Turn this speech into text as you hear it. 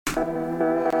Good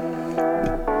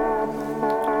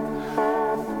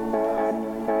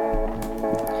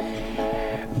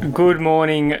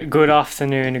morning, good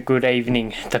afternoon, good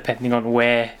evening, depending on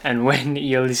where and when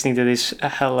you're listening to this.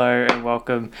 Hello and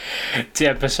welcome to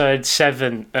episode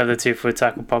 7 of the 2 Foot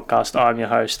Tackle podcast. I'm your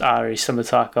host, Ari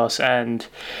Samatakos, and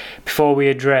before we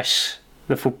address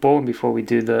the football and before we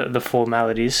do the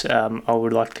formalities, I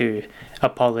would like to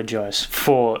apologise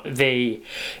for the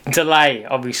delay.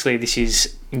 Obviously, this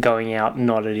is going out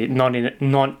not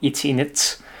in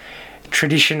its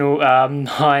traditional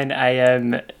 9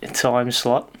 a.m. time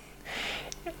slot.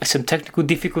 Some technical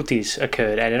difficulties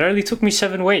occurred and it only took me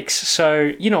 7 weeks,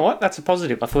 so you know what, that's a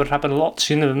positive. I thought it happened a lot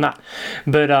sooner than that,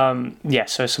 but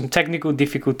so some technical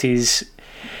difficulties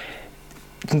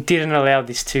didn't allow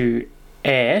this to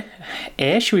air,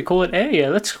 should we call it air? Yeah,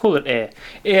 let's call it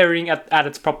airing at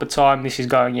its proper time. This is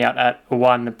going out at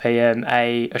 1 p.m.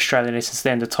 Australian Eastern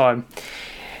Standard Time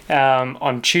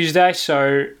on Tuesday,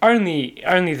 so only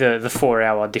the 4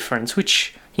 hour difference,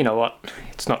 which, you know what,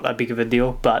 it's not that big of a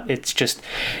deal, but it's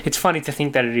funny to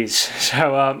think that it is.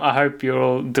 So I hope you're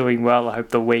all doing well. I hope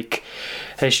the week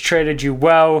has treated you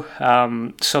well.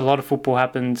 So a lot of football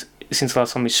happened since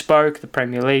last time we spoke. The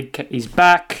Premier League is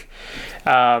back,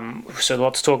 so a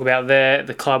lot to talk about there.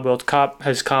 The Club World Cup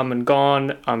has come and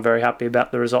gone. I'm very happy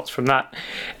about the results from that.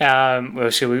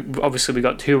 Obviously we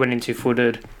got 2 winning, 2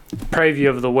 footed. Preview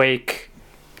of the week.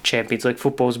 Champions League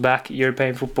football's back,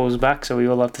 European football's back, so we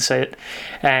all love to see it.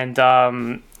 And I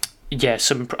know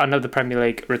the Premier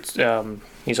League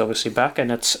is obviously back, and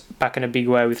it's back in a big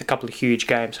way with a couple of huge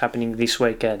games happening this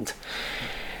weekend.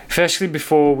 Firstly,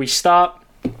 before we start,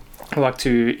 I'd like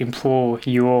to implore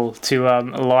you all to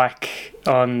like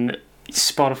on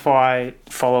Spotify,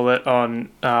 follow it on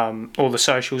all the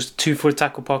socials, 2 Foot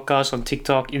Tackle Podcast on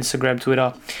TikTok, Instagram,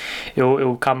 Twitter.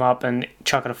 It'll come up, and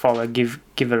chuck it a follow, give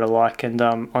it a like, and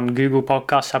on Google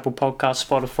Podcasts, Apple Podcasts,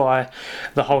 Spotify,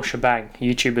 the whole shebang,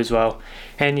 YouTube as well.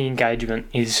 Any engagement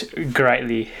is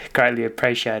greatly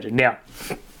appreciated. Now,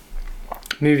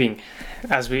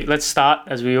 let's start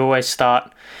as we always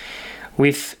start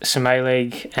with some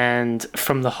A-League, and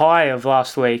from the high of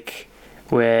last week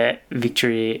where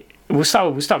victory. We'll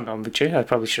start on victory. I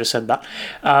probably should have said that.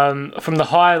 From the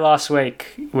high last week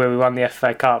where we won the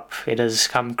FA Cup, it has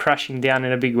come crashing down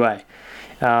in a big way.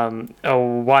 A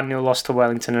 1-0 loss to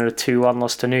Wellington and a 2-1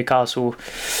 loss to Newcastle.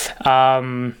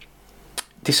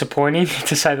 Disappointing,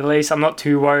 to say the least. I'm not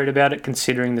too worried about it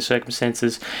considering the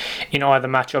circumstances in either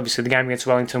match. Obviously, the game against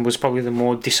Wellington was probably the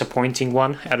more disappointing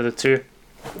one out of the two.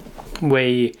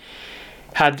 I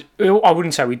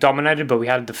wouldn't say we dominated, but we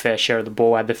had the fair share of the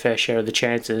ball, had the fair share of the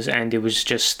chances, and it was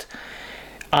just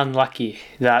unlucky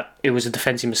that it was a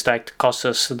defensive mistake to cost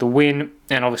us the win.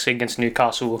 And obviously against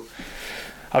Newcastle,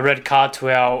 a red card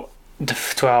to our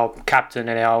captain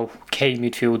and our key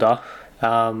midfielder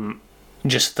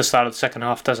just at the start of the second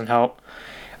half doesn't help.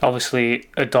 Obviously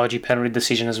a dodgy penalty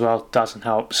decision as well doesn't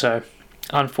help. So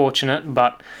unfortunate,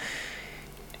 but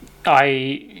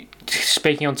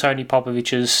speaking on Tony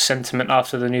Popovic's sentiment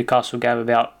after the Newcastle game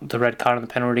about the red card and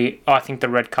the penalty, I think the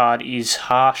red card is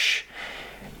harsh,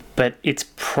 but it's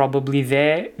probably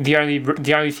there. The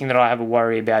only thing that I have a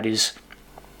worry about is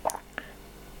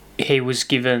he was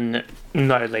given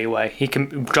no leeway.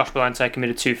 Josh Balante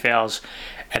committed 2 fouls,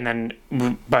 and then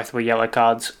both were yellow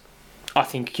cards. I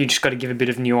think you just got to give a bit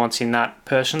of nuance in that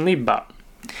personally, but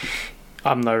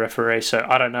I'm no referee, so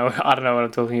I don't know what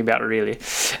I'm talking about really.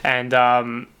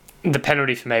 And the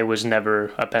penalty for me was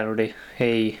never a penalty.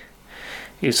 He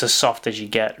was as soft as you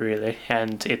get, really,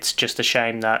 and it's just a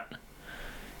shame that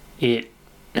it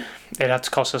had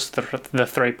to cost us the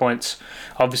 3 points.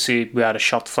 Obviously, we had a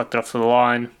shot deflected off the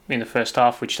line in the first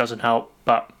half, which doesn't help,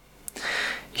 but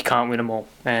you can't win them all,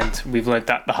 and we've learnt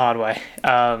that the hard way.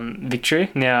 Victory.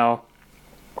 Now,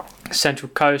 Central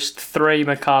Coast 3,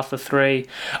 Macarthur 3.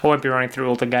 I won't be running through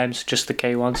all the games, just the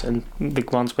key ones and the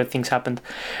ones where things happened.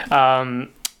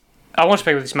 I want to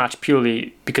speak about this match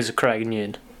purely because of Craig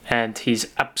Newton and his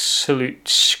absolute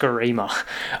screamer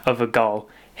of a goal.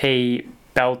 He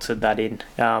belted that in.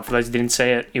 For those who didn't see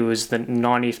it, it was the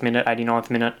 90th minute, 89th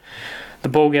minute. The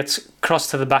ball gets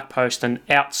crossed to the back post and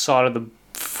outside of the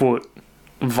foot,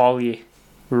 volley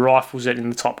rifles it in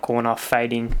the top corner,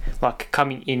 fading, like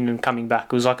coming in and coming back.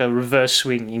 It was like a reverse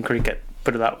swing in cricket,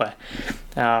 put it that way.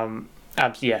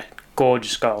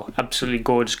 Gorgeous goal, absolutely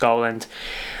gorgeous goal. And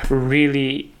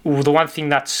really, the one thing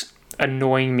that's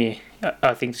annoying me,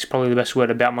 I think is probably the best word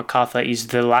about Macarthur, is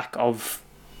the lack of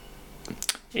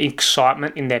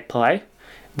excitement in their play.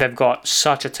 They've got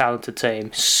such a talented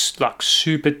team, like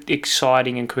super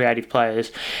exciting and creative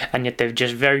players, and yet they're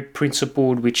just very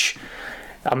principled, which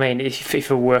I mean, if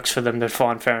it works for them, then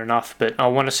fine, fair enough. But I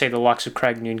want to see the likes of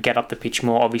Craig Noone get up the pitch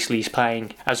more. Obviously, he's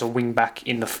playing as a wing back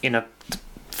in a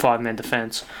 5-man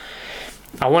defence.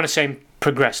 I want to see him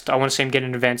progress. I want to see him get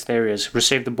in advanced areas,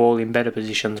 receive the ball in better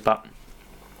positions. But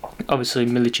obviously,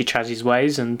 Milicic has his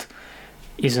ways and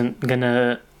isn't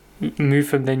gonna move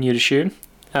from then, you'd assume.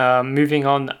 Moving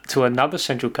on to another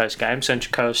Central Coast game.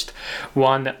 Central Coast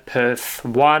 1, Perth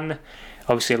 1.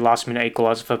 Obviously, a last-minute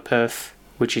equaliser for Perth,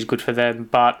 which is good for them,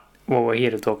 but what we're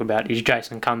here to talk about is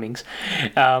Jason Cummings.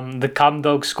 The Cum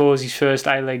Dog scores his first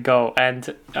A-League goal,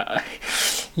 and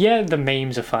the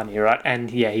memes are funny, right?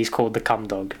 And yeah, he's called the Cum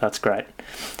Dog. That's great,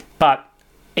 but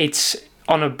it's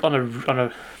on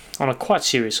a quite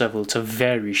serious level. It's a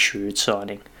very shrewd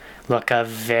signing, like a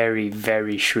very,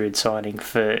 very shrewd signing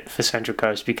for Central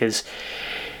Coast, because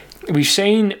we've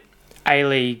seen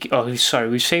A-League.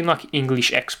 We've seen like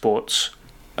English imports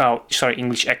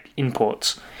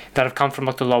that have come from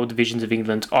like the lower divisions of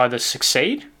England either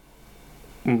succeed,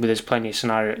 there's plenty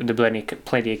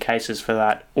of cases for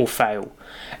that, or fail.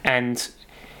 And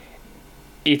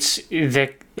I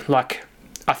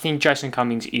think Jason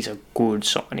Cummings is a good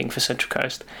signing for Central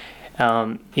Coast.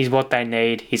 He's what they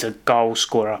need. He's a goal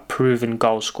scorer, proven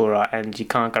goal scorer, and you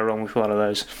can't go wrong with one of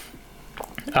those.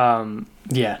 I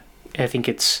think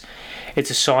it's a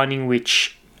signing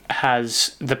which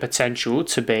has the potential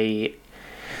to be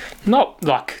not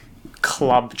like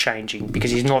club changing,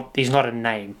 because he's not a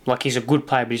name. Like, he's a good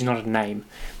player, but he's not a name.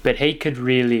 But he could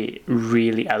really,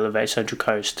 really elevate Central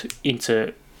Coast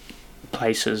into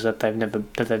places that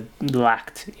they've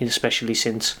lacked, especially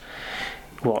since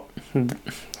Daniel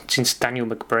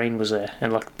McBreen was there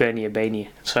and like Bernie Abini.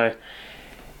 So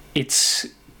it's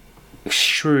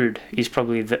shrewd is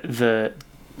probably the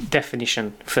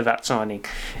definition for that signing.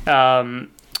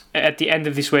 At the end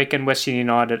of this weekend, Western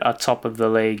United are top of the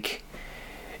league,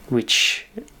 which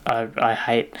I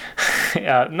hate.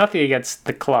 Nothing against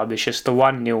the club, it's just the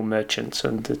 1-0 Merchants,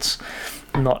 and it's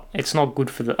not good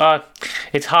for the...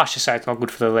 it's harsh to say it's not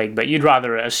good for the league, but you'd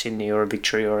rather a Sydney or a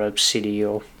Victory or a City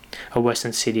or a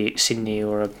Western Sydney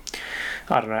or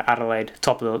Adelaide,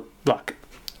 top of the...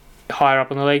 higher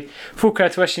up in the league. Full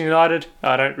credit to Western United.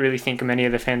 I don't really think many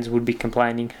of the fans would be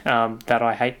complaining that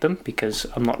I hate them, because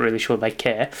I'm not really sure they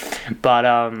care. But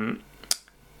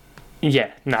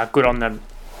good on them.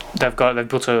 They've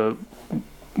built a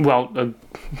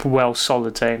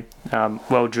solid team,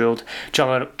 well drilled.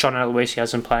 John Aloisi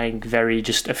hasn't playing very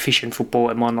just efficient football.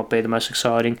 It might not be the most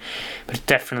exciting, but it's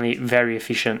definitely very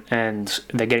efficient, and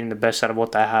they're getting the best out of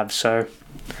what they have. So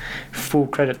full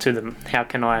credit to them. How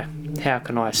can I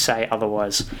say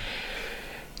otherwise?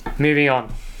 Moving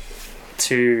on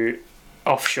to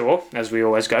offshore, as we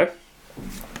always go.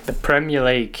 The Premier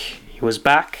League was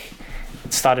back.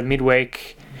 It started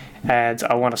midweek, and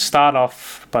I want to start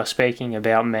off by speaking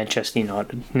about Manchester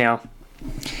United. Now,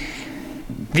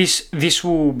 this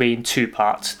will be in two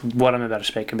parts, what I'm about to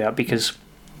speak about, because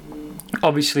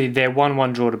obviously their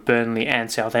 1-1 draw to Burnley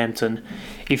and Southampton,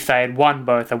 if they had won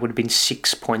both, they would have been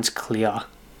 6 points clear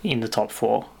in the top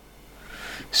 4.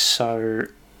 So,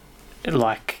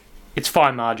 it's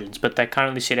fine margins, but they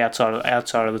currently sit outside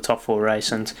of the top 4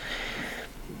 race. And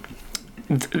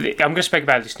I'm going to speak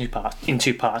about this in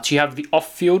two parts. You have the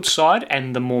off-field side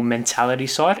and the more mentality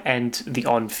side, and the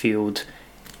on-field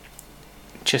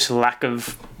just lack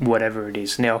of whatever it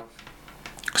is. Now,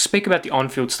 I'll speak about the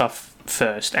on-field stuff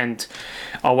first, and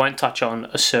I won't touch on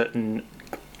a certain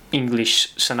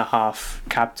English centre-half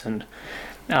captain,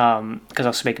 because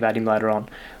I'll speak about him later on.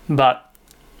 But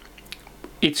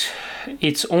it's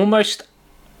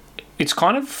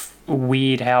kind of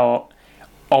weird how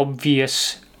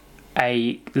obvious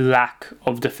a lack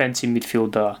of defensive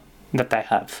midfielder that they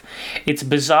have. It's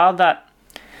bizarre that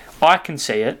I can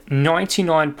see it,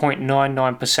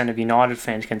 99.99% of United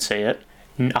fans can see it,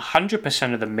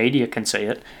 100% of the media can see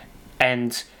it,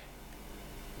 and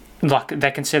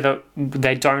they can say that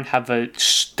they don't have a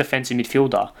defensive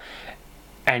midfielder,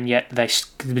 and yet they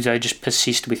just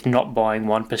persist with not buying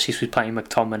one, persist with playing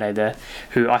McTominay there,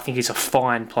 who I think is a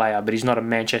fine player, but he's not a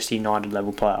Manchester United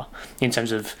level player in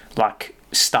terms of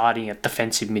starting at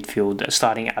defensive midfield,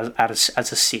 starting as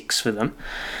a 6 for them.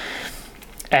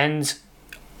 And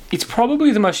it's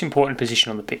probably the most important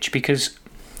position on the pitch, because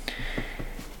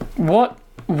what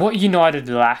United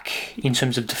lack in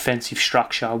terms of defensive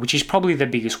structure, which is probably their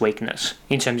biggest weakness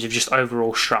in terms of just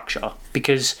overall structure,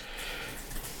 because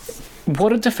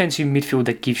what a defensive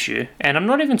midfielder gives you, and I'm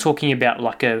not even talking about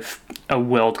a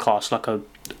world class like a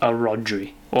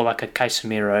Rodri or like a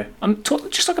Casemiro. I'm talking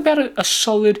just about a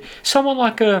solid someone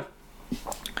like a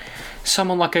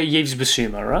Yves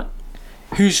Bissouma, right?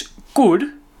 Who's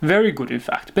good, very good in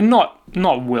fact, but not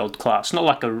world class, not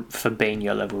like a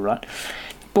Fabinho level, right?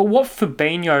 But what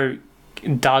Fabinho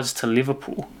does to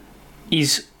Liverpool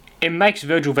is it makes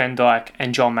Virgil van Dijk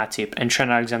and Joel Matip and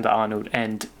Trent Alexander-Arnold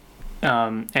and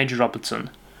Andrew Robertson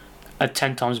a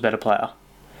 10 times better player,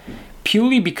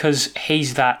 purely because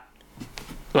he's that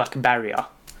like barrier,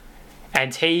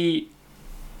 and he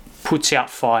puts out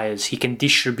fires, he can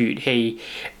distribute, he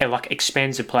like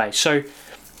expands the play. So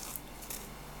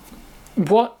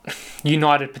what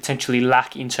United potentially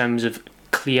lack in terms of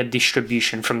clear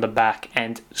distribution from the back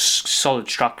and solid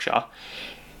structure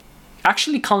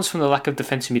actually comes from the lack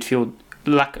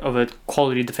of a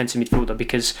quality defensive midfielder,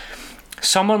 because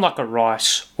someone like a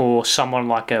Rice or someone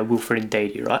like a Wilfred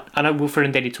Ndidi, right? I know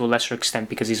Wilfred Ndidi to a lesser extent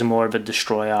because he's more of a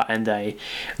destroyer and a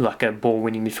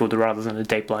ball-winning midfielder rather than a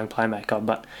deep-lying playmaker.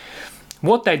 But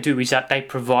what they do is that they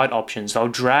provide options. They'll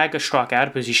drag a striker out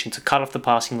of position to cut off the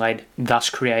passing lane, thus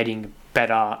creating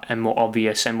better and more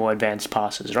obvious and more advanced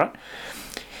passes, right?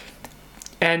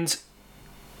 And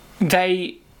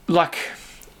they,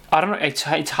 I don't know, it's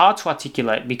hard to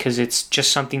articulate because it's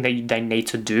just something that they need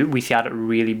to do without it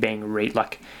really being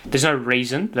there's no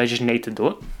reason, they just need to do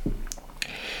it.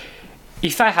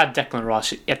 If they had Declan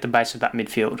Rice at the base of that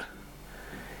midfield,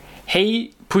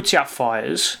 he puts out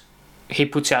fires, he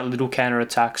puts out little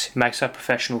counter-attacks, makes a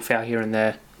professional foul here and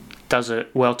there, does a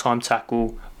well-timed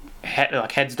tackle,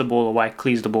 heads the ball away,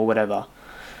 clears the ball, whatever.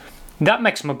 That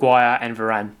makes Maguire and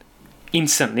Varane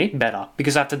instantly better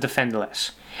because they have to defend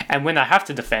less. And when they have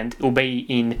to defend, it will be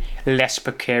in less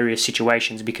precarious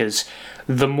situations, because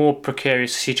the more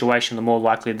precarious situation, the more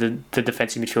likely the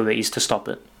defensive midfielder is to stop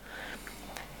it.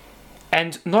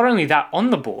 And not only that,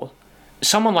 on the ball,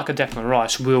 someone like a Declan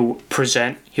Rice will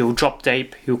present, he'll drop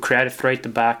deep, he'll create a threat at the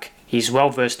back, he's well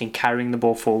versed in carrying the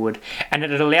ball forward, and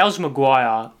it allows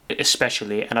Maguire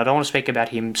especially, and I don't want to speak about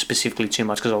him specifically too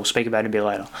much because I'll speak about him a bit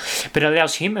later, but it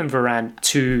allows him and Varane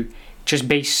to just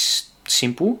be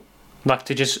simple,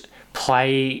 to just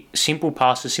play simple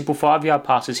passes, simple 5-yard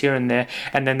passes here and there,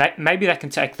 and then maybe they can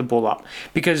take the ball up,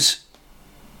 because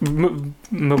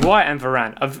Maguire and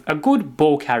Varane are good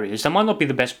ball carriers. They might not be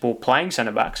the best ball playing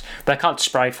centre backs, but they can't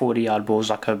spray 40-yard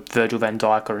balls like a Virgil van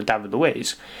Dijk or a David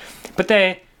Luiz, but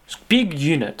they're big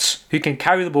units who can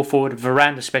carry the ball forward.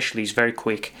 Varane especially is very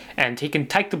quick, and he can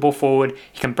take the ball forward,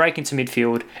 he can break into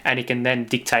midfield, and he can then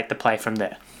dictate the play from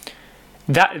there.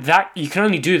 That you can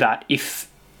only do that if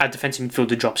a defensive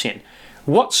midfielder drops in.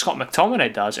 What Scott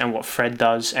McTominay does and what Fred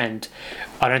does, and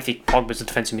I don't think Pogba's a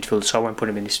defensive midfielder, so I won't put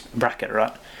him in this bracket,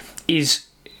 right, is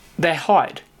they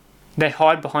hide. They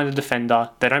hide behind the defender.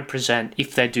 They don't present.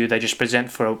 If they do, they just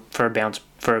present for a bounce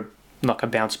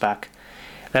back.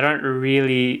 They don't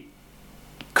really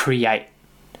create.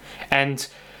 And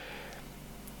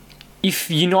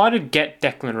if United get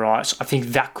Declan Rice, I think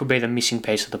that could be the missing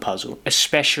piece of the puzzle,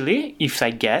 especially if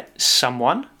they get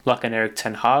someone like an Erik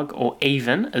ten Hag or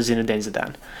even a Zinedine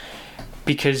Zidane,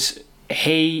 because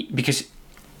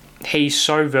he's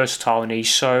so versatile and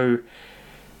he's so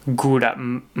good at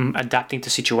adapting to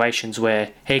situations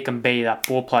where he can be that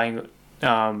ball playing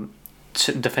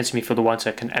defensive midfielder 1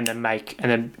 second and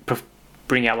then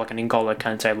bring out like an N'Golo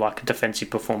Kante like defensive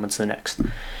performance the next.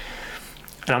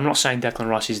 And I'm not saying Declan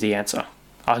Rice is the answer.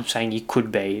 I'm saying he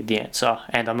could be the answer.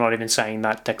 And I'm not even saying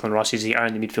that Declan Rice is the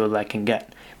only midfielder they can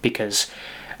get, because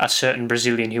a certain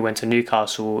Brazilian who went to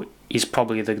Newcastle is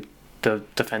probably the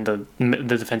defensive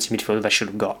midfielder they should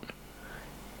have got.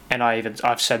 And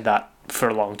I've said that for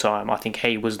a long time. I think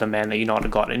he was the man that United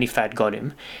got. And if they'd got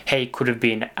him, he could have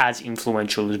been as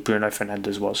influential as Bruno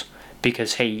Fernandes was,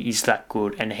 because he is that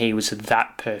good and he was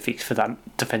that perfect for that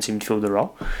defensive midfielder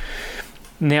role.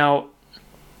 Now,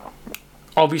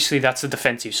 obviously, that's the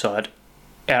defensive side,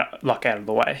 out of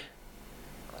the way.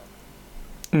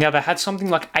 Now, they had something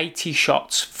like 80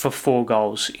 shots for 4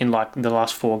 goals in the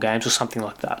last 4 games or something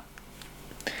like that.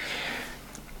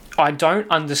 I don't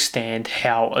understand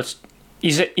how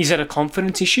is it a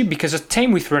confidence issue? Because a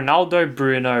team with Ronaldo,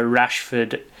 Bruno,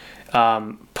 Rashford,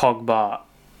 Pogba,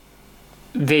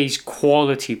 these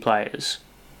quality players,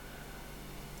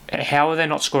 how are they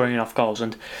not scoring enough goals?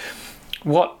 And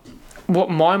what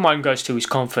my mind goes to is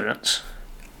confidence,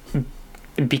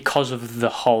 because of the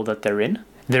hole that they're in.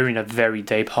 They're in a very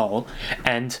deep hole,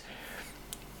 and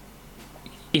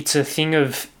it's a thing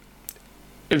of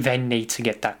they need to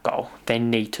get that goal. They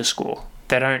need to score.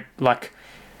 They don't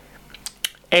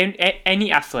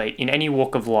any athlete in any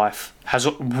walk of life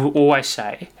will always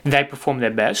say they perform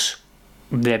their best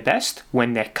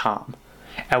when they're calm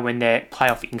and when they play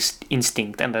off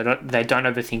instinct and they don't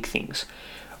overthink things.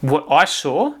 What I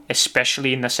saw,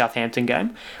 especially in the Southampton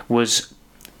game, was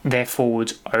their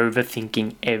forwards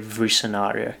overthinking every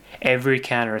scenario, every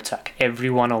counter attack, every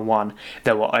one-on-one.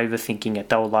 They were overthinking it.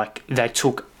 They were like, they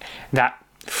took that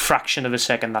fraction of a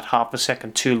second, that half a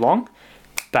second too long.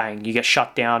 Bang, you get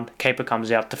shut down. Keeper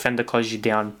comes out, defender closes you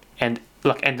down, and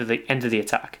like end of the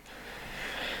attack.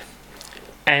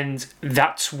 And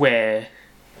that's where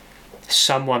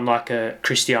someone like a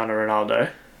Cristiano Ronaldo,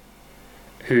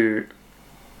 who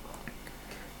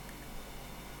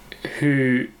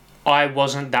I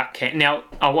wasn't that keen. Now,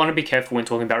 I want to be careful when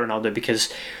talking about Ronaldo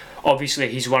because obviously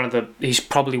he's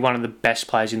probably one of the best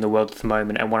players in the world at the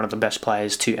moment and one of the best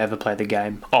players to ever play the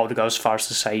game. I would go as far as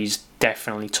to say he's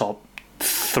definitely top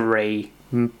 3,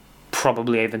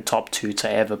 probably even top 2 to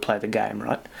ever play the game,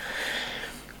 right?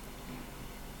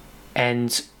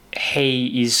 And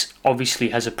he obviously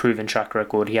has a proven track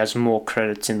record. He has more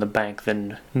credits in the bank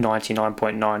than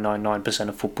 99.999%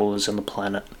 of footballers on the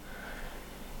planet.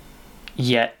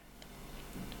 Yet,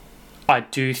 I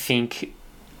do think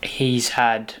he's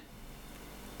had...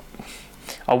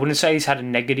 I wouldn't say he's had a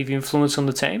negative influence on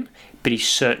the team, but he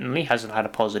certainly hasn't had a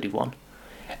positive one.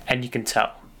 And you can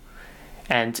tell.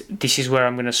 And this is where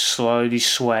I'm going to slowly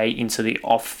sway into the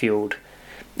off-field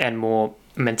and more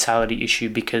mentality issue,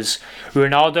 because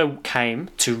Ronaldo came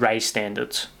to raise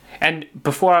standards. And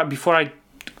before I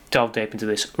delve deep into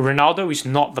this, Ronaldo is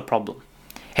not the problem.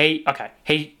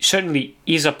 He certainly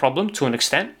is a problem to an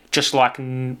extent, just like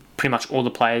pretty much all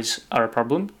the players are a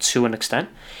problem to an extent.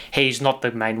 He's not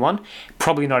the main one,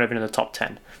 probably not even in the top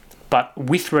 10. But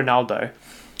with Ronaldo,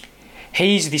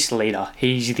 he's this leader.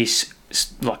 He's this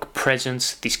like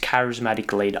presence, this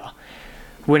charismatic leader.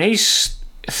 When he's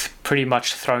pretty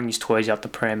much throwing his toys out the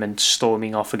pram and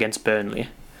storming off against Burnley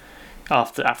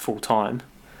at full time,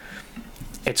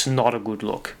 it's not a good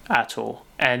look at all.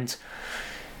 And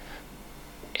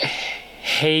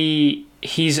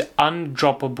his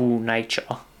undroppable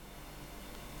nature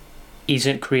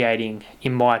isn't creating,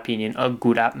 in my opinion, a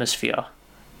good atmosphere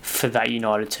for that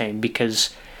United team,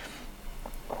 because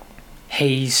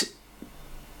he's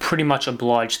pretty much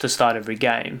obliged to start every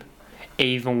game,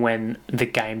 even when the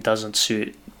game doesn't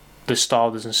suit, the style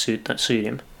doesn't suit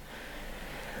him.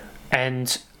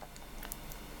 And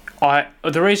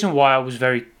the reason why I was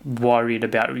very worried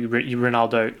about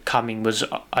Ronaldo coming was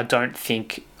I don't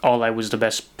think Ole was the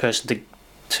best person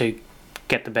to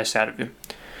get the best out of him.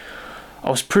 I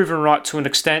was proven right to an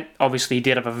extent. Obviously, he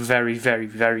did have a very, very,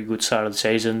 very good start of the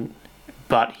season,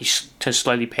 but he has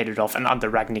slowly petered off, and under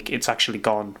Rangnick, it's actually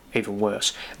gone even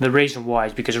worse. The reason why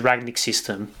is because Rangnick's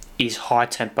system is high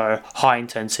tempo, high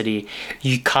intensity.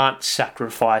 You can't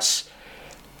sacrifice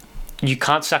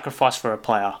for a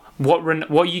player.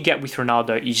 What you get with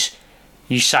Ronaldo is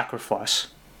you sacrifice.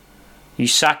 You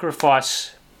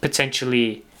sacrifice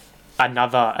potentially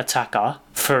another attacker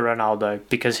for Ronaldo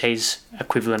because he's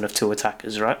equivalent of 2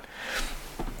 attackers, right?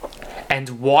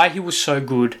 And why he was so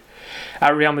good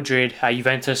at Real Madrid, at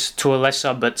Juventus to a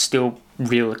lesser but still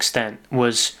real extent,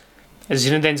 was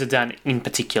Zinedine Zidane in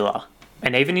particular.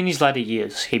 And even in his later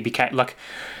years, he became like...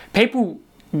 People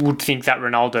would think that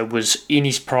Ronaldo was in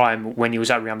his prime when he was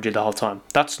at Real Madrid the whole time.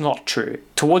 That's not true.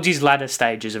 Towards his latter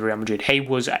stages of Real Madrid, he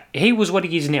was what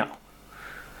he is now.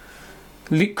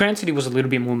 Granted, he was a little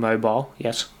bit more mobile,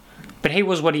 yes, but he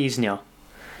was what he is now.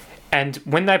 And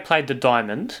when they played the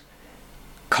Diamond,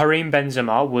 Karim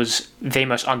Benzema was the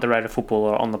most underrated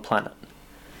footballer on the planet.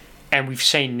 And we've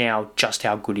seen now just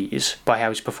how good he is by how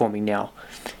he's performing now.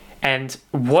 And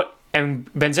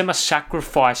Benzema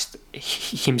sacrificed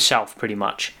himself pretty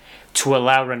much to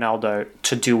allow Ronaldo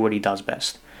to do what he does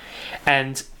best.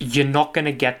 And you're not going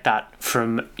to get that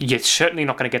you're certainly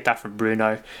not going to get that from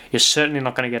Bruno. You're certainly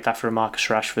not going to get that from Marcus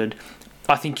Rashford.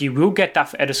 I think you will get that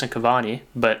for Edison Cavani,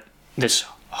 but there's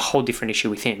a whole different issue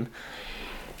with him.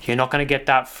 You're not going to get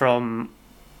that from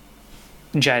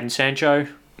Jadon Sancho.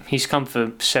 He's come for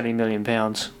 £70 million.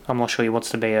 I'm not sure he wants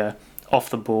to be a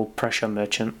off-the-ball pressure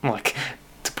merchant, like,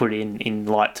 to put it in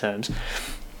light terms.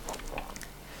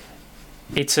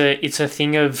 It's a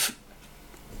thing of...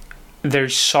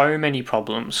 There's so many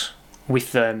problems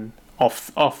with them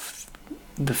off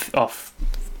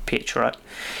pitch, right?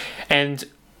 And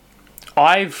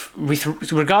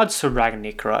with regards to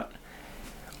Rangnick, right,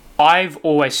 I've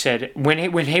always said when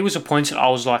he was appointed, I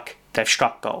was like, they've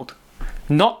struck gold.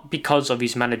 Not because of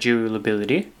his managerial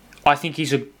ability. I think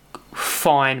he's a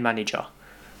fine manager.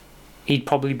 He'd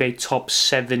probably be top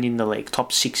 7 in the league,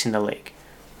 top 6 in the league,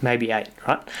 maybe 8,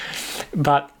 right?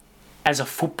 But as a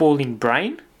footballing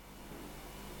brain,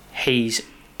 he's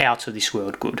out of this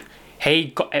world good.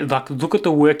 Look at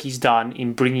the work he's done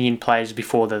in bringing in players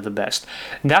before they're the best.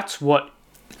 That's what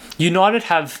United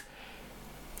have.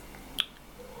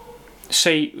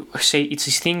 see, it's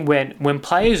this thing when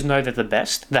players know they're the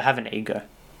best, they have an ego,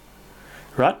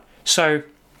 right? So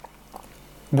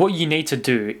what you need to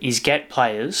do is get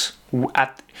players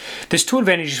there's two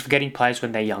advantages for getting players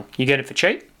when they're young. You get them for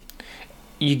cheap.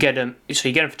 You get them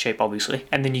for cheap, obviously,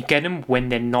 and then you get them when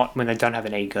they don't have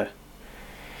an ego.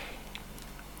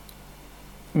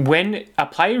 When a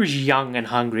player is young and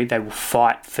hungry, they will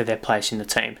fight for their place in the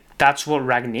team. That's what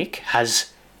Rangnick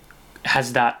has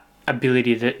that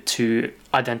ability to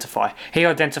identify. He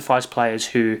identifies players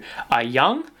who are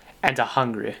young and are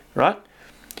hungry, right?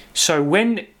 So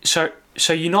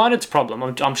United's problem,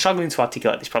 I'm struggling to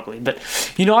articulate this properly, but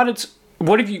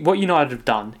what United have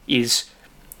done is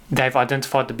they've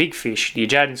identified the big fish, the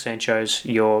Jadon Sanchos,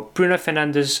 your Bruno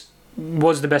Fernandes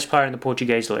was the best player in the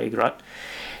Portuguese league, right?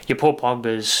 Your Paul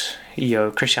Pogba's,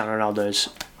 your Cristiano Ronaldo's,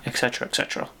 etc.,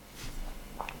 etc.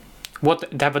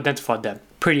 They've identified them.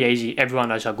 Pretty easy. Everyone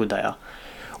knows how good they are.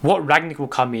 What Rangnick will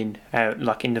come in,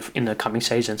 in the coming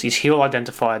seasons, is he'll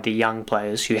identify the young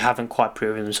players who haven't quite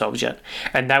proven themselves yet,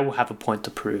 and they will have a point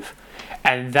to prove,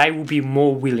 and they will be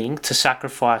more willing to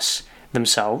sacrifice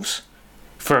themselves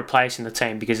for a place in the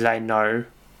team because they know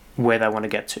where they want to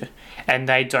get to, and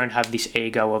they don't have this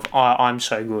ego of I'm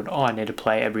so good, I need to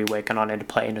play every week and I need to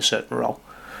play in a certain role.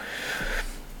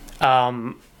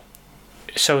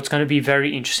 So it's going to be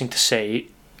very interesting to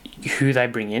see who they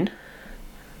bring in.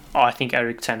 I think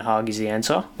Erik ten Hag is the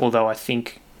answer, although I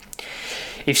think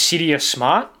if City are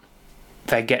smart,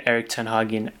 they get Erik ten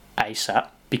Hag in ASAP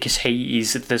because he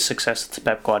is the successor to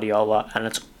Pep Guardiola, and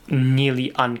it's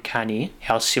nearly uncanny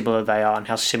how similar they are and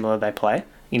how similar they play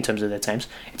in terms of their teams.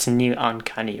 It's near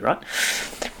uncanny, right?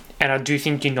 And I do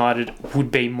think United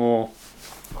would be more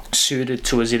suited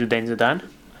to a Zinedine Zidane.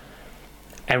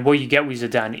 And what you get with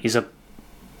Zidane is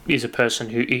a person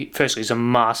who, firstly, is a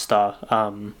master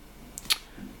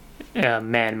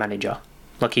man manager.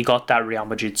 Like, he got that Real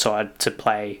Madrid side to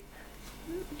play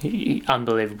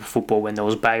unbelievable football when there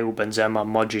was Bale, Benzema,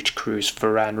 Modric, Kroos,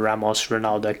 Varane, Ramos,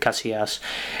 Ronaldo, Casillas,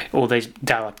 all these,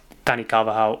 Dani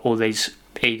Carvajal, all these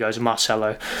egos,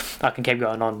 Marcelo, I can keep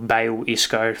going on, Bale,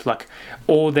 Isco, like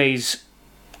all these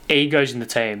egos in the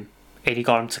team, and he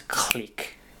got him to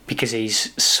click because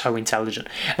he's so intelligent.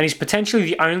 And he's potentially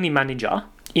the only manager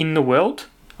in the world,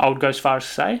 I would go as far as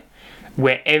to say,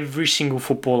 where every single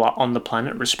footballer on the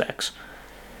planet respects.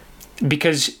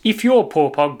 Because if you're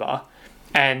Paul Pogba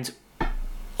and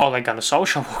Ole Gunnar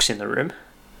Solskjaer walks in the room,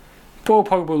 Paul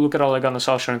Pogba will look at Ole Gunnar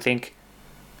Solskjaer and think,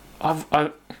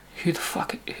 who the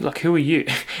fuck, like, who are you?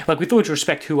 Like, with all due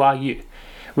respect, who are you?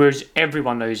 Whereas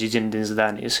everyone knows who Zinedine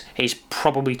Zidane is. He's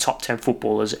probably top 10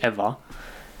 footballers ever.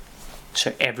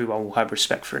 So everyone will have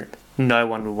respect for him. No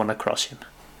one will want to cross him.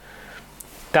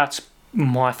 That's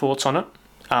my thoughts on it.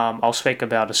 I'll speak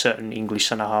about a certain English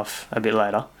centre-half a bit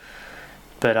later.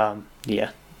 But,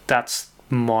 yeah, that's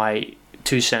my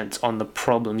 2 cents on the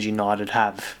problems United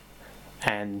have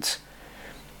and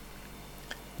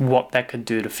what they could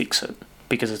do to fix it,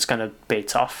 because it's going to be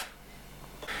tough.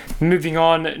 Moving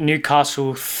on,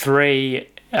 Newcastle 3,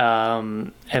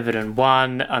 Everton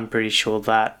 1. I'm pretty sure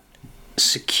that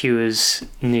secures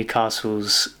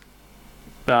Newcastle's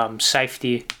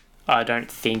safety. I don't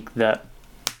think that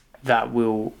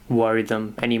will worry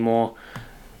them anymore,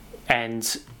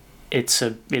 and it's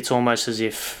almost as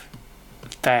if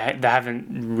they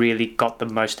haven't really got the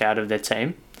most out of their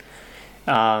team.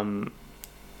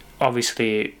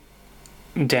 Obviously,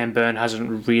 Dan Burn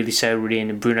hasn't really settled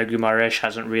in, and Bruno Guimaraes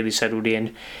hasn't really settled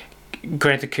in.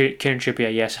 Granted, Kieran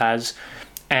Trippier, yes, has,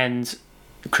 and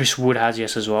Chris Wood has,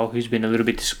 yes, as well, who's been a little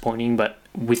bit disappointing, but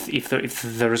if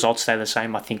the results stay the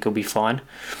same, I think he'll be fine.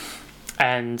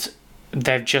 And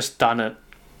they've just done it,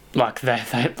 like they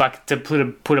like, to put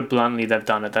it bluntly, they've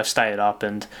done it. They've stayed up,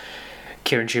 and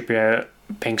Kieran Trippier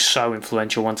being so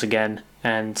influential once again,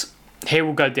 and he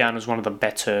will go down as one of the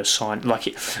better like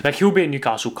he'll be a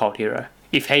Newcastle cult hero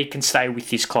if he can stay with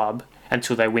his club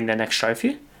until they win their next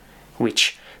trophy,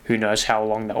 which who knows how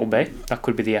long that will be. That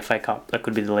could be the FA Cup, that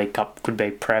could be the League Cup, could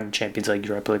be Prem, Champions League,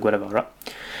 Europa League, whatever, right?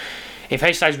 If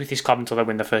he stays with his club until they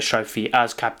win the first trophy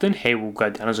as captain, he will go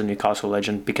down as a Newcastle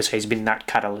legend because he's been that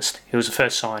catalyst. He was the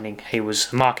first signing, he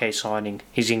was a marquee signing,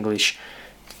 he's English,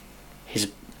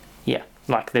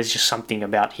 like, there's just something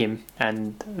about him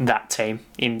and that team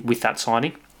with that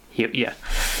signing.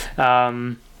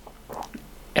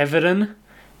 Everton,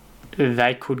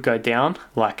 they could go down.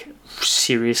 Like,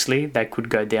 seriously, they could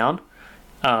go down.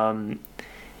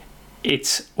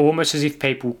 It's almost as if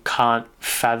people can't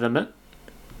fathom it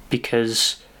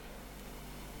because,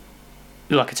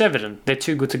 like, it's Everton. They're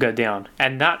too good to go down.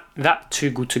 And that too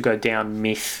good to go down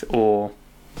myth or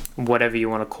whatever you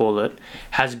want to call it,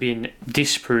 has been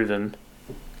disproven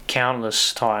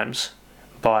countless times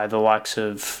by the likes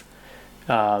of,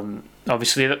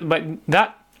 obviously, but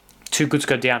that Too Good to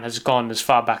Go Down has gone as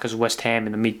far back as West Ham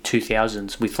in the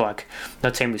mid-2000s with like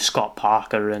that team with Scott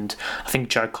Parker and I think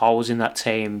Joe Cole was in that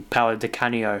team, Paolo Di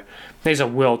Canio. These are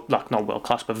not world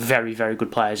class, but very, very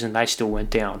good players, and they still went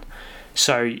down.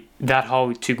 So that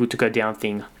whole Too Good to Go Down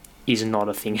thing is not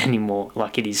a thing anymore.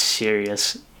 Like, it is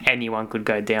serious. Anyone could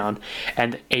go down.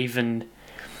 And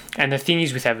the thing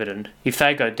is with Everton, if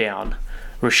they go down,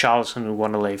 Richarlison would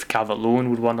want to leave, Calvert-Lewin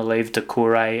would want to leave,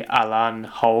 Doucouré, Alan,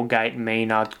 Holgate,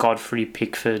 Mina, Godfrey,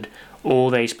 Pickford, all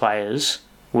these players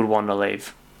would want to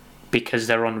leave because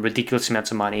they're on ridiculous amounts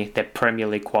of money, they're Premier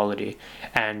League quality,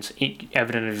 and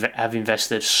Everton have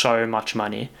invested so much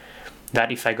money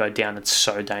that if they go down, it's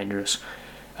so dangerous.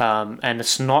 And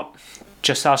it's not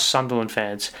just us Sunderland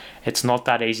fans, it's not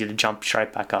that easy to jump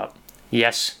straight back up.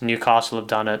 Yes, Newcastle have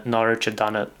done it, Norwich have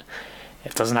done it.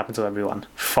 It doesn't happen to everyone.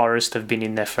 Forest have been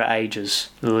in there for ages.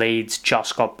 Leeds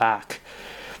just got back.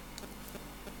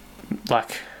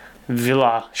 Like,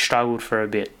 Villa struggled for a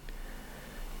bit.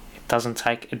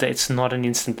 It's not an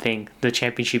instant thing. The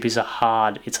Championship is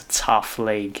it's a tough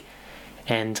league.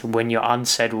 And when you're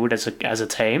unsettled as a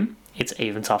team, it's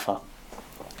even tougher.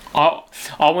 I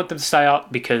want them to stay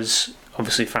up because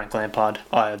obviously Frank Lampard,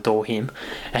 I adore him,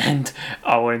 and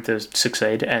I want him to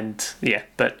succeed. And yeah,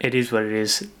 but it is what it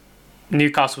is.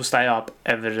 Newcastle will stay up,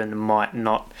 Everton might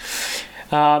not.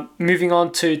 Moving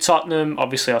on to Tottenham,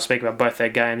 obviously I'll speak about both their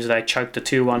games. They choked a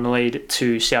 2-1 lead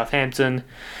to Southampton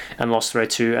and lost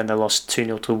 3-2, and they lost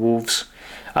 2-0 to Wolves.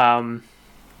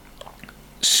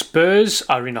 Spurs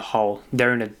are in a hole.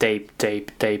 They're in a deep,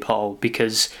 deep, deep hole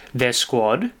because their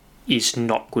squad is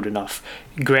not good enough.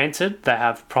 Granted, they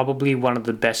have probably one of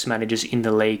the best managers in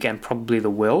the league and probably the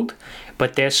world,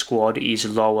 but their squad is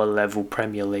lower level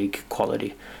Premier League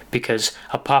quality because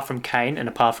apart from Kane and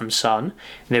apart from Son,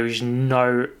 there is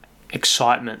no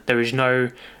excitement. There is no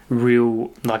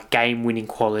real like game-winning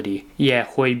quality. Yeah,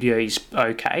 Højbjerg is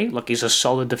okay, like he's a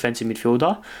solid defensive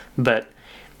midfielder, but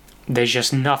there's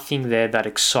just nothing there that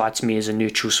excites me as a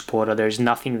neutral supporter. There's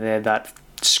nothing there that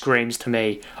screams to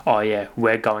me, oh yeah,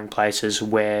 we're going places,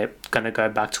 we're going to go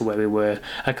back to where we were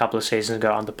a couple of seasons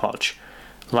ago under Poch.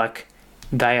 Like,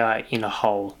 they are in a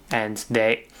hole, and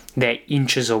they're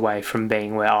inches away from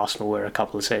being where Arsenal were a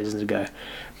couple of seasons ago.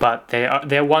 But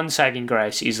their one saving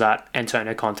grace is that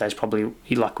Antonio Conte is probably,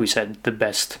 like we said,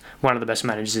 one of the best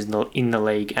managers in the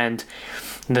league. And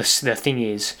the thing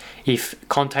is, if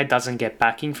Conte doesn't get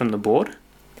backing from the board,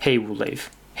 he will leave.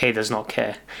 He does not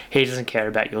care. He doesn't care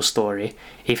about your story.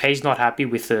 If he's not happy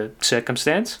with the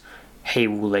circumstance, he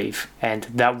will leave. And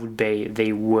that would be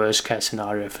the worst case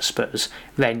scenario for Spurs.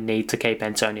 They need to keep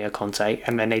Antonio Conte,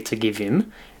 and they need to give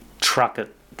him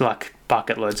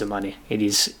bucket loads of money. It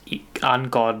is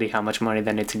ungodly how much money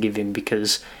they need to give him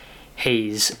because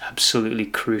he's absolutely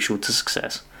crucial to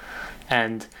success.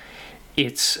 And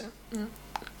it's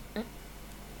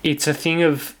a thing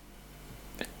of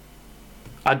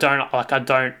I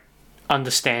don't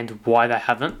understand why they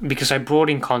haven't, because they brought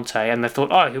in Conte and they thought,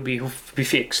 oh, he'll be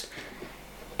fixed.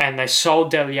 And they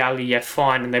sold Dele Alli, yeah,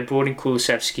 fine, and they brought in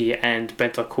Kulusevski and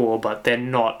Bentancur, but they're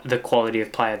not the quality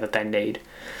of player that they need.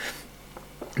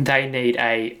 They need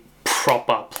a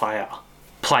proper player.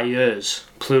 Players,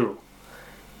 plural.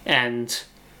 And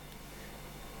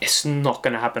it's not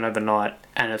going to happen overnight,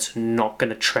 and it's not going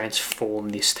to transform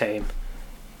this team.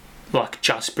 Like,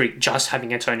 just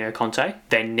having Antonio Conte,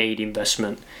 they need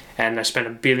investment. And they spent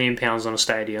 £1 billion on a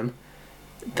stadium.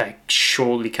 They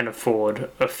surely can afford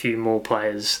a few more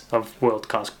players of world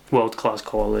class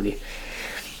quality.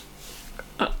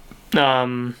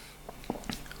 The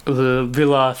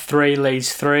Villa 3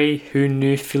 Leeds 3. Who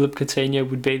knew Philippe Coutinho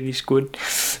would be this good?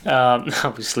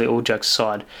 Obviously, all jokes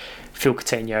aside, Phil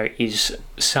Coutinho is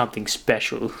something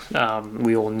special.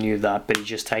 We all knew that, but he's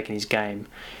just taken his game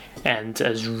and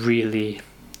has really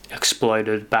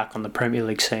exploded back on the Premier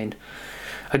League scene.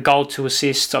 A goal, 2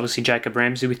 assists, obviously Jacob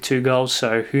Ramsey with 2 goals,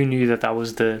 so who knew that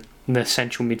was the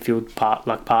central midfield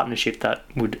partnership that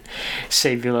would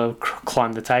see Villa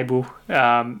climb the table.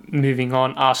 Moving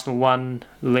on, Arsenal 1,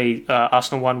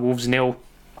 Wolves 0.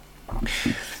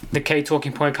 The key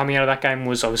talking point coming out of that game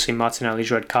was obviously Martinelli's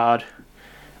red card.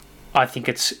 I think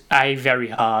it's A, very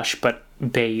harsh, but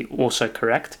B, also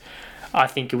correct. I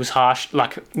think it was harsh.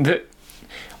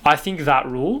 I think that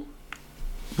rule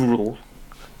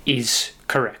is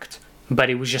correct, but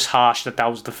it was just harsh that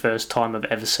was the first time I've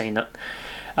ever seen it.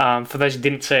 For those who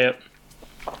didn't see it,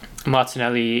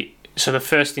 Martinelli. So the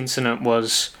first incident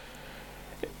was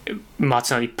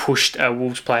Martinelli pushed a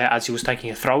Wolves player as he was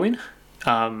taking a throw-in,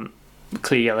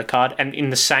 clear yellow card, and in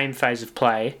the same phase of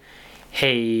play,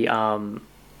 he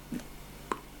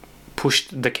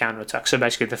pushed the counter-attack. So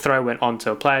basically the throw went on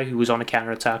to a player who was on a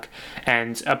counter-attack,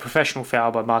 and a professional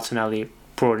foul by Martinelli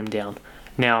brought him down.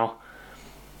 Now,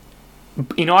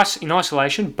 in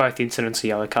isolation, both incidents are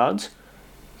yellow cards,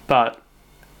 but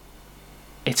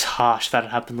it's harsh that it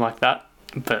happened like that,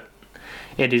 but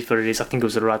it is what it is. I think it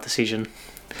was the right decision.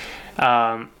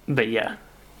 But yeah,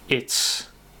 it's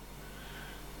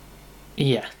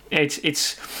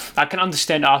I can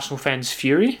understand Arsenal fans'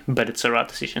 fury, but it's the right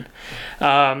decision.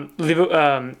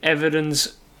 Everton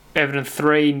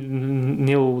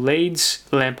 3-0 leads,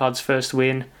 Lampard's first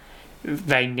win.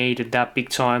 They needed that big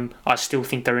time. I still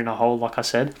think they're in a hole, like I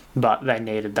said, but they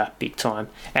needed that big time.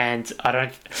 And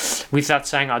with that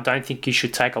saying, I don't think you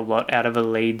should take a lot out of a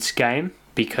Leeds game,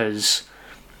 because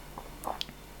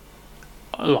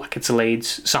it's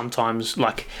Leeds. Sometimes,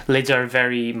 Leeds are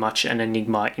very much an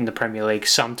enigma in the Premier League.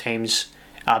 Some teams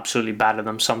absolutely batter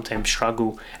them, some teams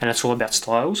struggle, and it's all about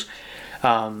styles.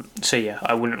 So yeah,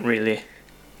 I wouldn't really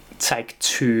take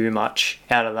too much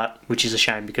out of that, which is a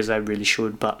shame because they really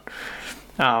should. But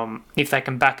if they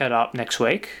can back it up next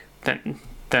week,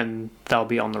 then they'll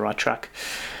be on the right track.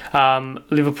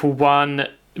 Liverpool 1,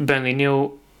 Burnley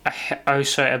 0. Oh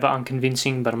so ever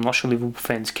unconvincing, but I'm not sure Liverpool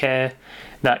fans care.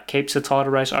 That keeps the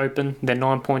title race open. They're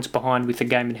 9 points behind with the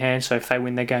game in hand, so if they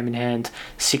win their game in hand,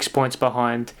 6 points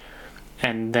behind,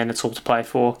 and then it's all to play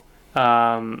for.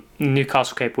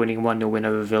 Newcastle keep winning, 1-0 win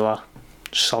over Villa.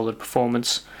 Solid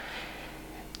performance.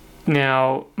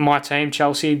 Now, my team,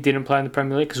 Chelsea, didn't play in the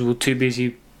Premier League because we were too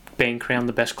busy being crowned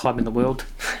the best club in the world.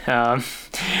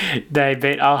 They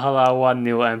beat Al Hilal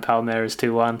 1-0 and Palmeiras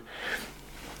 2-1.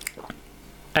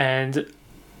 And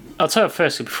I'll tell you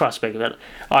firstly, before I speak about it,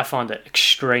 I find it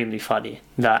extremely funny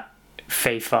that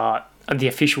FIFA, the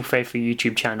official FIFA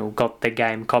YouTube channel, got the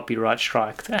game copyright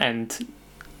striked and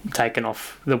taken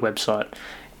off the website.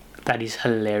 That is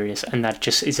hilarious, and that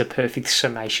just is a perfect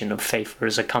summation of FIFA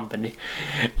as a company.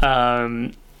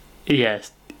 Yeah,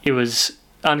 it was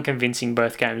unconvincing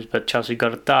both games, but Chelsea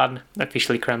got it done,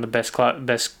 officially crowned the best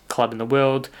club in the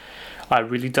world. I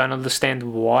really don't understand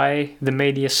why the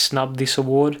media snubbed this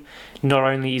award. Not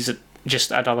only is it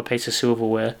just another piece of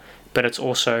silverware, but it's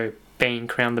also being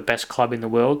crowned the best club in the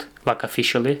world,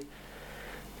 officially.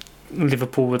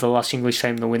 Liverpool were the last English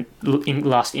team to win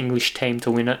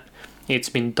it. It's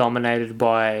been dominated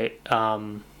by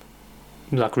Real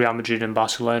Madrid and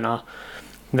Barcelona.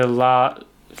 The last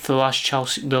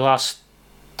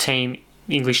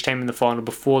English team in the final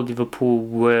before Liverpool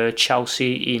were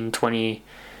Chelsea in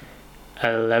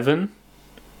 2011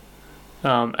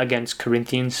 against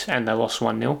Corinthians, and they lost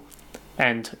 1-0.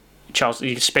 And Chelsea,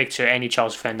 you speak to any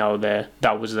Chelsea fan,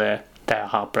 that was there. They are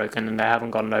heartbroken and they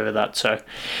haven't gotten over that. So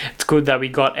it's good that we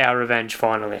got our revenge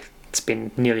finally. It's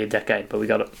been nearly a decade, but we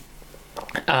got it.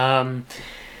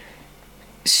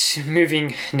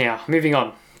 Moving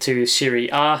on to Serie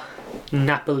A.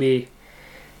 Napoli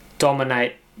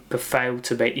dominate but failed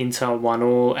to beat Inter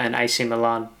 1-1, and AC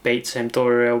Milan beat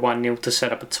Sampdoria 1-0 to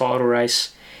set up a title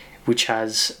race, which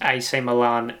has AC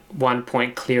Milan 1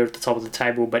 point clear at the top of the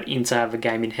table, but Inter have a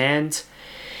game in hand.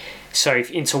 So if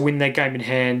Inter win their game in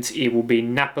hand, it will be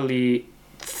Napoli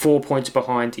 4 points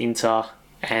behind Inter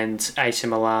and AC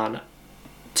Milan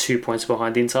 2 points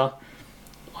behind Inter.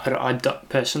 I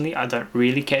don't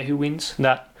really care who wins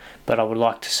that, but I would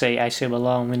like to see AC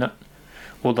Milan win it.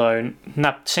 Although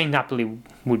seeing Napoli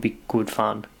would be good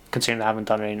fun, considering they haven't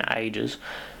done it in ages.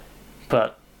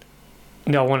 But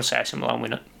I want to see AC Milan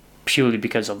win it, purely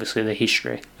because obviously the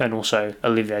history, and also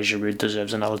Olivier Giroud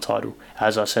deserves another title.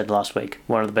 As I said last week,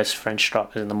 one of the best French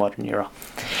strikers in the modern era.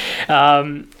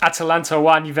 Atalanta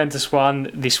 1, Juventus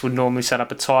 1. This would normally set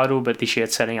up a title, but this year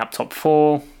it's setting up top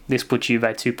 4. This puts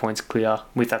Juve 2 points clear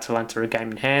with Atalanta a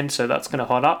game in hand, so that's going to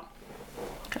hot up.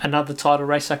 Another title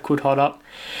race that could hot up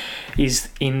is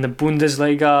in the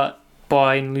Bundesliga.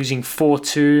 Bayern losing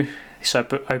 4-2, so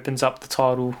it opens up the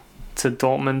title to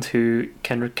Dortmund, who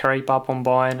can creep up on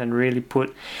Bayern and really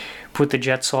put the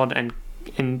Jets on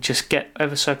and just get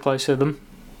ever so close to them.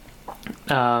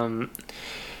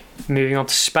 Moving on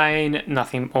to Spain,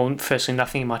 nothing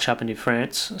much happened in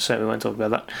France, so we won't talk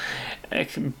about that.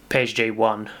 PSG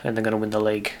won, and they're going to win the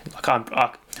league.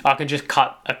 I can just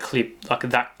cut a clip,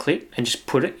 that clip, and just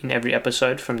put it in every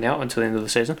episode from now until the end of the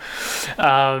season.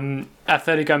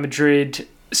 Atletico Madrid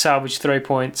salvaged 3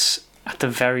 points at the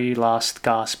very last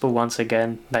gasp, but once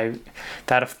again, they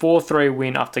had a 4-3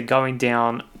 win after going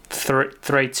down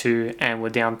 3-2 and were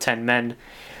down 10 men.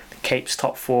 Keeps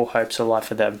top 4 hopes alive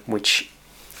for them, which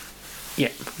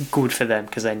yeah, good for them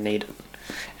because they need it.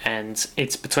 And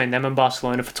it's between them and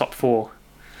Barcelona for top 4.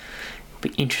 Be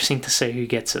interesting to see who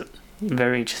gets it.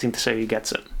 Very interesting to see who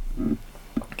gets it.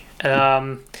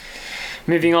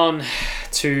 Moving on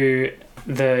to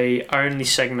the only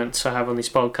segment I have on this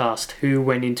podcast, Who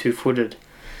Went Into Footed.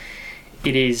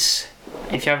 It is,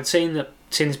 if you haven't seen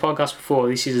this podcast before,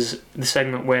 this is the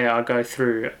segment where I go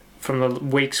through from the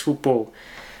week's football,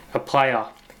 a player,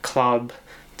 club,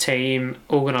 team,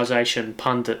 organisation,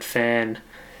 pundit, fan,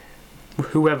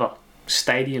 whoever,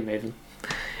 stadium even,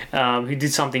 who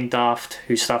did something daft,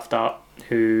 who stuffed up,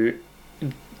 who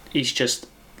is just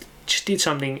did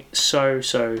something so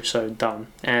dumb.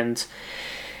 And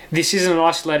this is an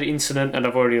isolated incident, and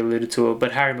I've already alluded to it,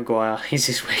 but Harry Maguire is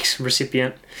this week's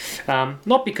recipient.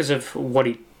 Not because of what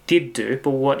he did do,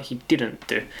 but what he didn't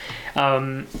do.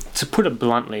 To put it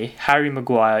bluntly, Harry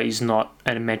Maguire is not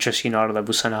a Manchester United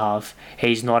level centre-half.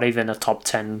 He's not even a top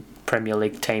 10 Premier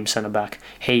League team centre-back.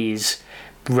 He is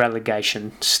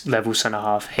relegation level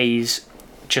centre-half. He's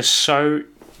just so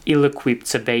ill-equipped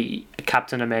to be a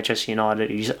captain of Manchester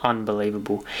United. He's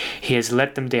unbelievable. He has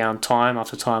let them down time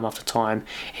after time after time.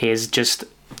 He's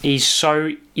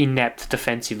so inept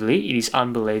defensively. It is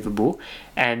unbelievable.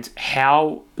 And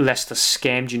how Leicester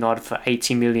scammed United for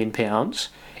 £80 million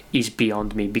is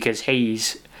beyond me, because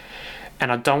he's,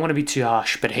 and I don't want to be too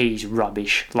harsh, but he's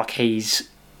rubbish. Like, he's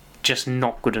just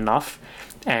not good enough.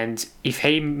 And if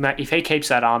he keeps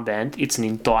that armband, it's an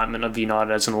indictment of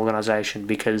United as an organisation,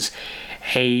 because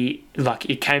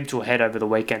it came to a head over the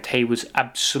weekend. He was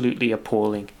absolutely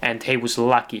appalling, and he was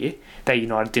lucky that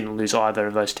United didn't lose either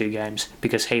of those 2 games,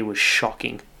 because he was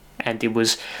shocking, and it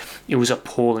was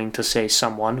appalling to see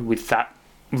someone with that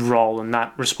role and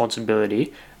that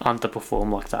responsibility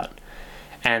underperform like that.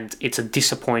 And it's a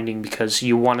disappointing, because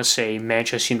you want to see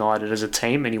Manchester United as a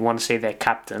team, and you want to see their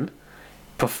captain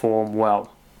perform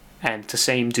well, and to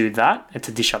see him do that and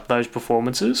to dish up those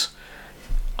performances,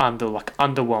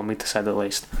 underwhelming to say the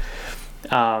least.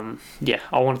 I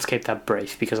wanted to keep that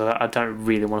brief because I don't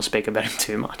really want to speak about him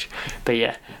too much. But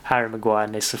yeah, Harry Maguire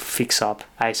needs to fix up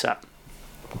ASAP.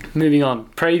 Moving on,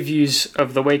 previews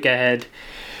of the week ahead.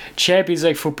 Champions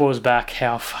League football is back.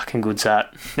 How fucking good's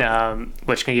that?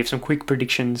 We're just going to give some quick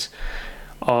predictions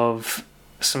of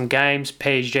some games.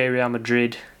 PSG, Real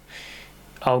Madrid.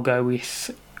 I'll go with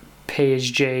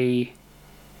PSG.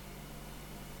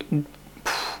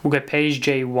 We'll go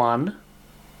PSG 1,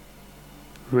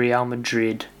 Real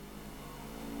Madrid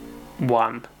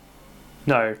 1.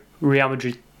 No,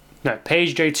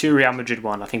 PSG 2, Real Madrid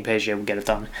 1. I think PSG will get it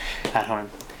done at home.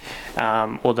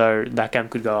 Although that game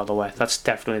could go either way. That's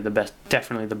definitely the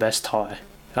best tie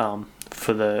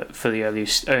for the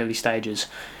early stages.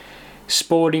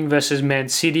 Sporting versus Man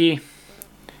City.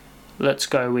 Let's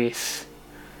go with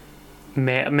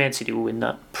Man City will win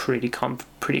that pretty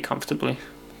comfortably.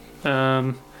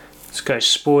 Let's go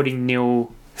Sporting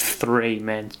 0-3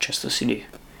 Manchester City.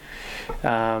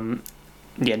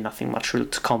 Nothing much to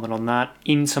comment on that.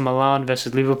 Inter Milan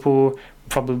versus Liverpool,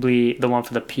 probably the one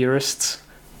for the purists.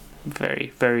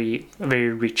 Very, very, very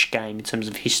rich game in terms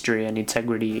of history and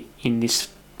integrity in this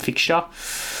fixture.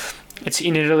 It's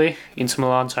in Italy, Inter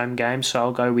Milan's home game, so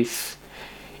I'll go with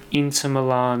Inter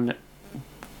Milan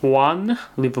 1,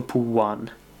 Liverpool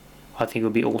 1. I think it'll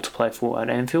be all to play for at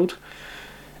Anfield.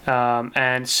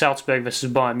 And Salzburg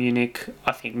versus Bayern Munich.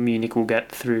 I think Munich will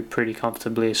get through pretty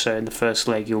comfortably. So in the first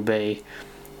leg, you'll be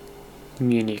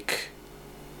Munich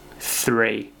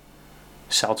 3,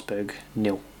 Salzburg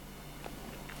 0.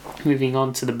 Moving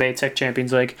on to the BTEC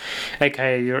Champions League,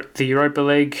 aka the Europa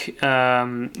League.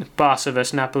 Barca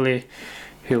versus Napoli.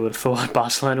 Who would have thought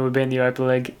Barcelona would be in the Europa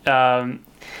League?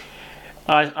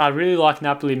 I really like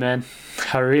Napoli, man.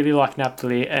 I really like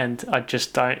Napoli, and I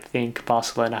just don't think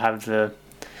Barcelona have the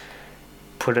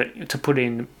put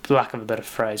in lack of a better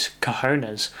phrase,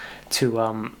 cojones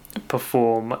to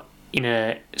perform in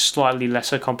a slightly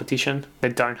lesser competition. They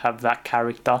don't have that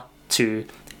character to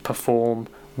perform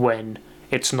when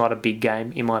it's not a big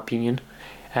game, in my opinion.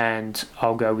 And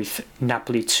I'll go with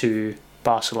Napoli 2,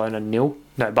 Barcelona 0.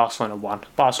 No, Barcelona 1.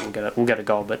 Barca will get a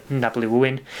goal, but Napoli will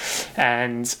win.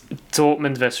 And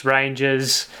Dortmund versus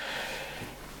Rangers.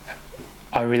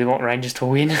 I really want Rangers to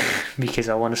win because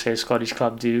I want to see a Scottish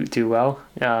club do well.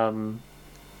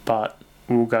 But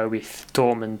we'll go with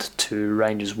Dortmund 2,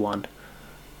 Rangers 1.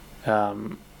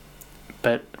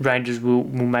 But Rangers will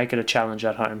make it a challenge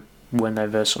at home when they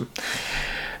verse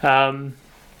them.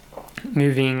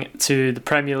 Moving to the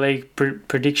Premier League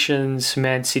predictions,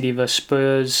 Man City versus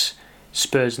Spurs.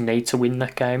 Spurs need to win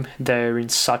that game. They're in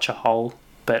such a hole,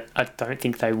 but I don't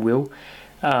think they will.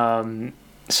 So I'm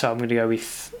going to go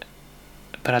with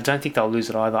but I don't think they'll lose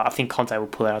it either. I think Conte will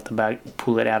pull it out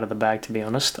of the bag. To be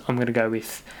honest, I'm going to go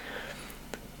with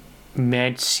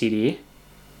Man City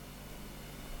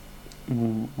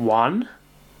 1,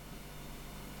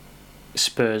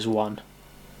 Spurs 1.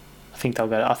 I think they'll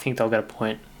get a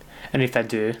point. And if they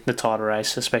do, the title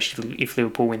race, especially if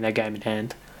Liverpool win their game in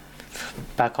hand,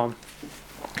 back on.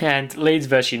 And Leeds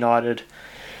versus United,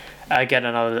 again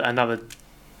another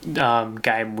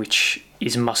game which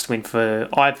is must win for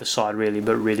either side really,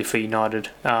 but really for United.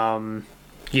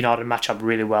 United match up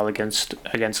really well against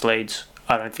Leeds.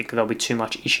 I don't think there'll be too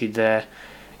much issue there.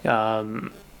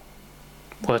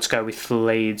 Let's go with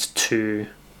Leeds 2,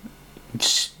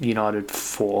 United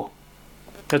 4.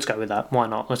 Let's go with that. Why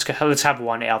not? Let's have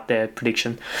one out there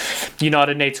prediction.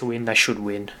 United need to win. They should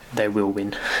win. They will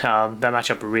win. They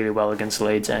match up really well against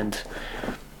Leeds, and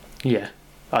yeah,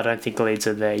 I don't think Leeds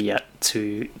are there yet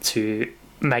to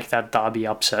make that derby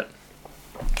upset.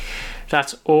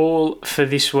 That's all for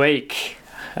this week.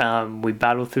 We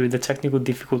battled through the technical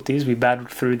difficulties. We battled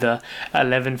through the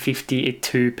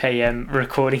 11:52 p.m.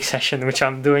 recording session, which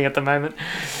I'm doing at the moment.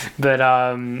 But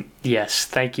yes,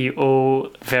 thank you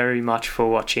all very much for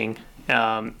watching.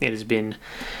 It has been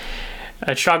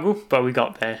a struggle, but we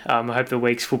got there. I hope the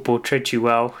week's football treats you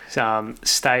well.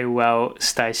 Stay well,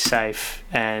 stay safe,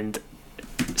 and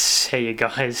see you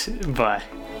guys. Bye.